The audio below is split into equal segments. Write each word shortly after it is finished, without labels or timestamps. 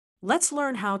Let's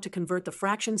learn how to convert the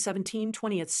fraction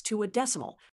 17/20 to a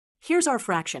decimal. Here's our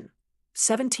fraction,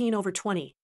 17 over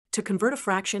 20. To convert a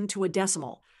fraction to a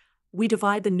decimal, we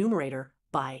divide the numerator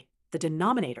by the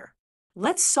denominator.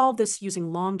 Let's solve this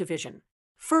using long division.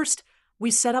 First,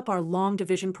 we set up our long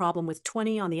division problem with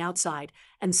 20 on the outside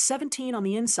and 17 on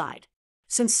the inside.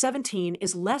 Since 17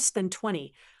 is less than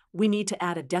 20, we need to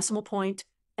add a decimal point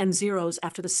and zeros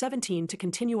after the 17 to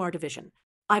continue our division.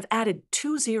 I've added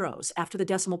 2 zeros after the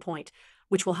decimal point,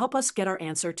 which will help us get our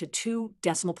answer to 2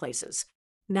 decimal places.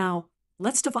 Now,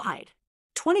 let's divide.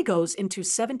 20 goes into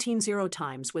 17 0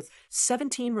 times with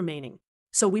 17 remaining,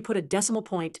 so we put a decimal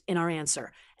point in our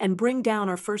answer and bring down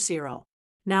our first zero.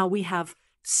 Now we have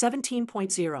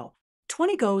 17.0.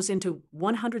 20 goes into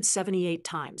 178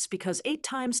 times because 8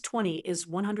 times 20 is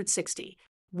 160.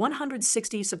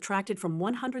 160 subtracted from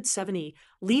 170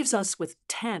 leaves us with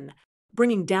 10.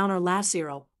 Bringing down our last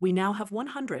zero, we now have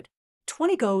 100.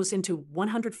 20 goes into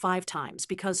 105 times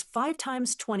because 5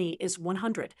 times 20 is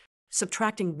 100.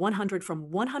 Subtracting 100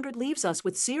 from 100 leaves us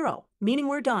with 0, meaning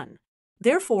we're done.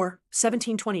 Therefore,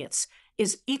 17/20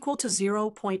 is equal to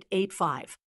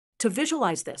 0.85. To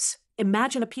visualize this,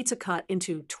 imagine a pizza cut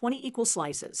into 20 equal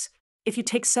slices. If you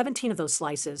take 17 of those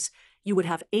slices, you would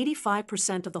have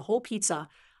 85% of the whole pizza,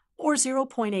 or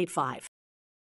 0.85.